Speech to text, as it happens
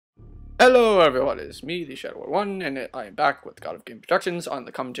Hello everyone, it's me, the Shadow One, and I am back with GodofGameProductions on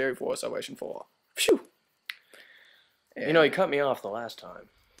the commentary for Salvation 4. Phew! And you know, you cut me off the last time.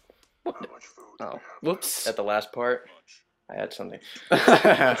 oh, whoops. At the last part, I had something.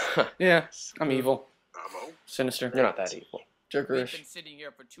 Yeah, I'm evil. Sinister. You're not that evil. Jokerish.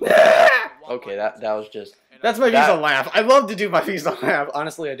 Okay, that was just... That's my Visa laugh. I love to do my Visa laugh.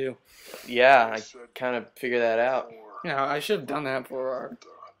 Honestly, I do. Yeah, I kind of figured that out. Yeah, I should have done that for our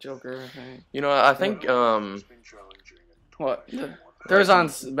Joker thing. You know, I think, What?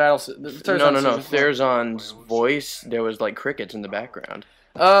 Thurzon's battle... No. Thurzon's voice, there was, like, crickets in the background.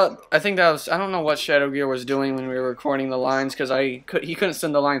 I think that was... I don't know what Shadow Gear was doing when we were recording the lines, because he couldn't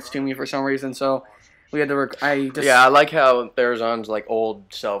send the lines to me for some reason, so we had to... Yeah, I like how Thurzon's, like,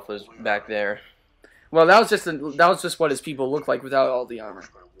 old self was back there. Well, that was just what his people looked like without all the armor.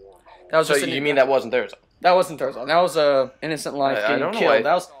 That was So just you mean that wasn't Thurzon? That wasn't Thurzon. That was a innocent life getting killed.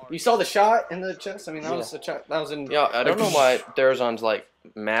 Why. You saw the shot in the chest. I mean, that was that was in. Yeah, I don't know why Thurzon's like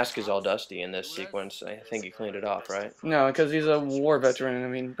mask is all dusty in this sequence. I think he cleaned it off, right? No, because he's a war veteran. I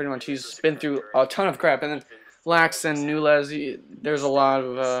mean, pretty much he's been through a ton of crap. And then Lax and Nulez, there's a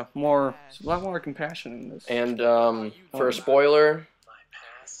lot more compassion in this. And for a spoiler,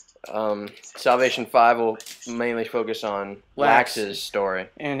 Salvation 5 will mainly focus on Lax's story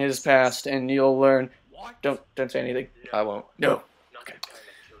and his past, and you'll learn. Don't say anything. I won't. No. Okay.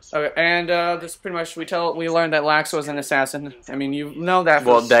 Okay, and this pretty much we learned that Lax was an assassin. I mean, you know that.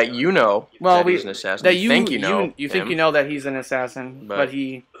 Well, that you know. Well, he's an assassin. That you think you know. You think you know that he's an assassin, but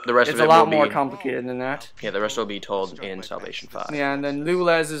the rest it's of it a lot will more be, complicated than that. Yeah, the rest will be told in Salvation 5. Yeah, and then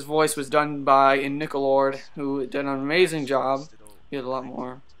Lulez's voice was done by Nicolord, who did an amazing job. He had a lot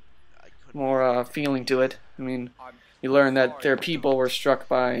more feeling to it. I mean, you learn that their people were struck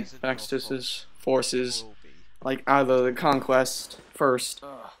by Baxtus's forces, like out of the conquest first.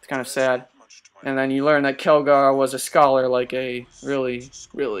 It's kind of sad. And then you learn that Kelgar was a scholar, like a really,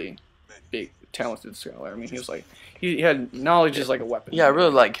 really big, talented scholar. I mean, he had knowledge is like a weapon. Yeah, I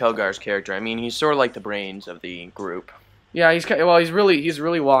really like Kelgar's character. I mean, he's sort of like the brains of the group. Yeah, he's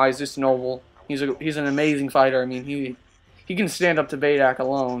really wise, just noble. He's an amazing fighter. I mean, he can stand up to Vadak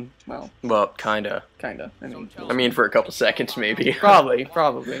alone. Well, kinda. I mean, for a couple seconds, maybe. Probably.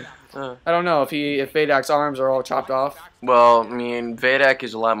 I don't know if Vadak's arms are all chopped off. Well, I mean, Vadak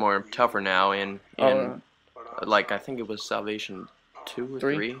is a lot more tougher now. Like I think it was Salvation 2 or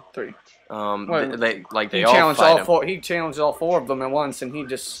 3. 3. They all fight him. He challenged all 4 of them at once, and he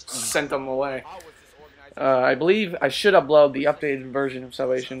just sent them away. I believe I should upload the updated version of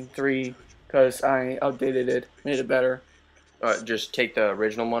Salvation 3 because I updated it, made it better. Just take the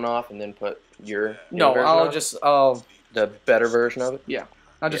original one off and then put your No, version I'll on? just the better version of it. Yeah,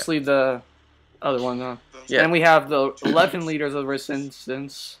 I'll just leave the other one though. Yeah. And we have the 11 leaders of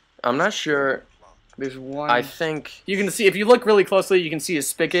resistance. I'm not sure. There's one. I think you can see if you look really closely, you can see a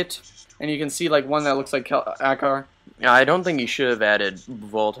spigot, and you can see like one that looks like Akar. Yeah, I don't think you should have added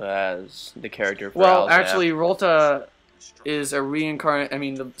Volta as the character. For Well, Alzab. actually, Volta is a reincarnate. I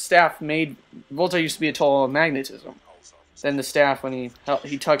mean, the staff made Volta used to be a total of magnetism. Then the staff, when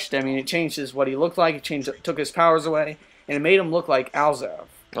he touched him, I mean, it changed what he looked like. It took his powers away, and it made him look like Alzav.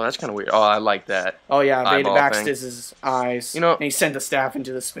 Oh, that's kind of weird. Oh, I like that. Oh yeah, Veda Eyeball Baxtus' his eyes. You know, and he sent the staff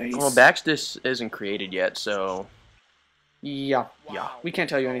into the space. Well, Baxtus isn't created yet, so yeah. We can't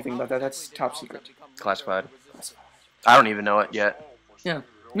tell you anything about that. That's top secret. Classified. I don't even know it yet. Yeah.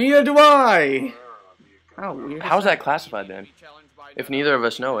 Neither do I. How weird. How's that classified then? If neither of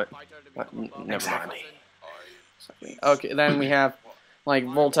us know it. Never mind. Okay, then we have like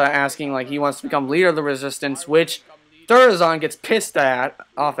Volta asking like he wants to become leader of the resistance, which Thurzon gets pissed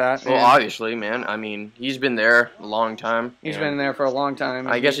off at. Well, obviously, man. I mean, he's been there a long time. He's been there for a long time.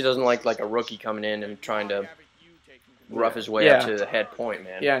 I guess he doesn't like a rookie coming in and trying to rough his way up to the head point,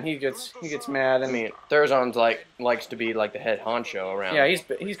 man. Yeah, and he gets mad. I mean, Thurzon's likes to be like the head honcho around. Yeah,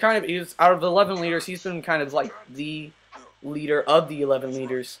 he's out of the 11 leaders, he's been kind of like the leader of the 11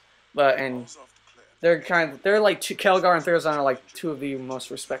 leaders, and they're like Kelgar and Thurzon are like 2 of the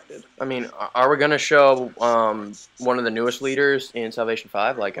most respected. I mean, are we gonna show one of the newest leaders in Salvation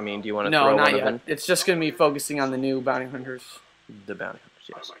 5? Like, I mean, do you want to throw one of them? It's just gonna be focusing on the new bounty hunters. The bounty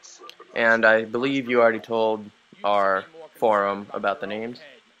hunters, yes. And I believe you already told our forum about the names.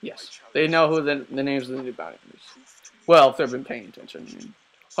 Yes, they know who the names of the new bounty hunters. Well, if they've been paying attention. I mean,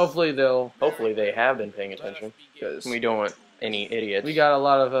 hopefully they have been paying attention because we don't want any idiots. We got a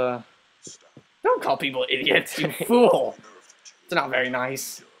lot of Don't call people idiots, you fool. It's not very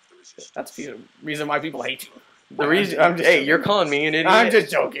nice. That's the reason why people hate you. The reason, hey, you're calling me an idiot. I'm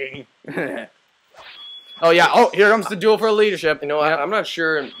just joking. Oh yeah. Oh, here comes the duel for leadership. You know, I'm not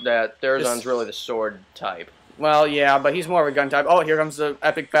sure that Therazon's really the sword type. Well, yeah, but he's more of a gun type. Oh, here comes the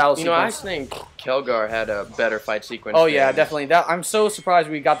epic battle sequence. You know, I think Kelgar had a better fight sequence. Oh yeah, definitely. That I'm so surprised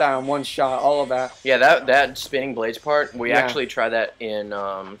we got that on one shot. All of that. Yeah, that spinning blades part. We actually tried that in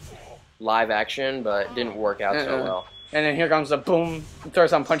live action, but it didn't work out so well. And then here comes the boom.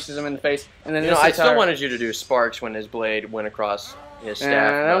 Therazon punches him in the face, and then I still wanted you to do sparks when his blade went across his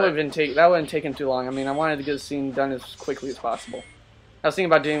staff. That wouldn't taken too long. I mean, I wanted to get the scene done as quickly as possible. I was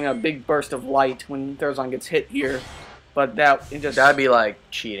thinking about doing a big burst of light when Therazon gets hit here, but that'd be like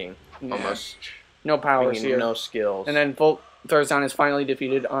cheating almost. No powers here, no skills. And then Therazon is finally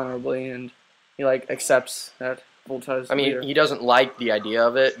defeated honorably, and he accepts that Volta is leader. He doesn't like the idea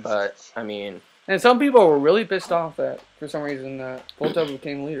of it, but I mean. And some people were really pissed off that, for some reason, Volta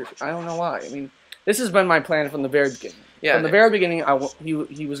became leader. I don't know why. I mean, this has been my plan from the very beginning. Yeah, from the very beginning,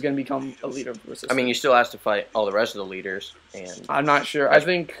 he was going to become a leader of the resistance. I mean, he still has to fight all the rest of the leaders, and I'm not sure. I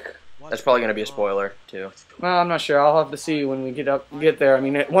think that's probably going to be a spoiler too. Well, I'm not sure. I'll have to see when we get there. I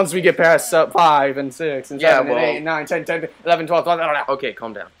mean, once we get past 5 and 6 and 7 and 8 and 9, 10, 11, 12, 12. Okay,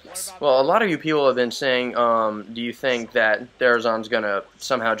 calm down. Well, a lot of you people have been saying, do you think that Therazon's going to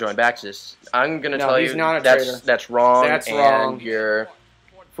somehow join Baxis? I'm going to tell you that's wrong. That's wrong. And you're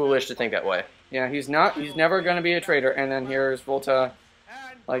foolish to think that way. Yeah, he's not. He's never going to be a traitor. And then here's Volta,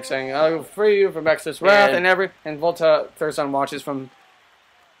 saying, "I'll free you from Baxis' wrath," and Volta Therazon watches from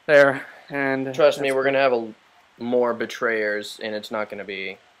there. And trust me, we're going to have more betrayers, and it's not going to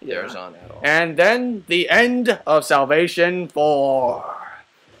be Therazon at all. And then the end of Salvation 4.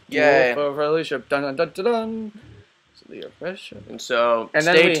 Yay! For leadership. Dun dun dun dun dun. And so,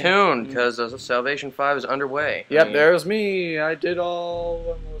 stay tuned, because Salvation 5 is underway. Yep, there's me. I did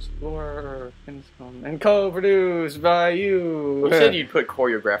all almost work. And co-produced by you. You said you'd put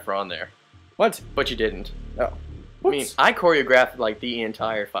choreographer on there. What? But you didn't. Oh. I mean, I choreographed, the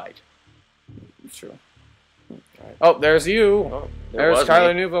entire fight. It's true. Oh, there's you. Oh, there's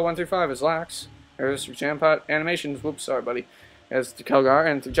Kyler Nuva 1 through 5 as Lax. There's Jampot Animations. Whoops, sorry, buddy. As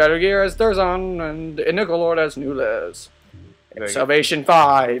Kelgar, and Jadogir as Therazon, and Nicolord as Nulez. Salvation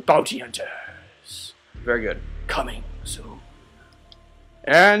 5, Bounty Hunters. Very good. Coming soon.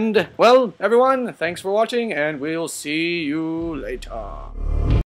 And, well, everyone, thanks for watching, and we'll see you later.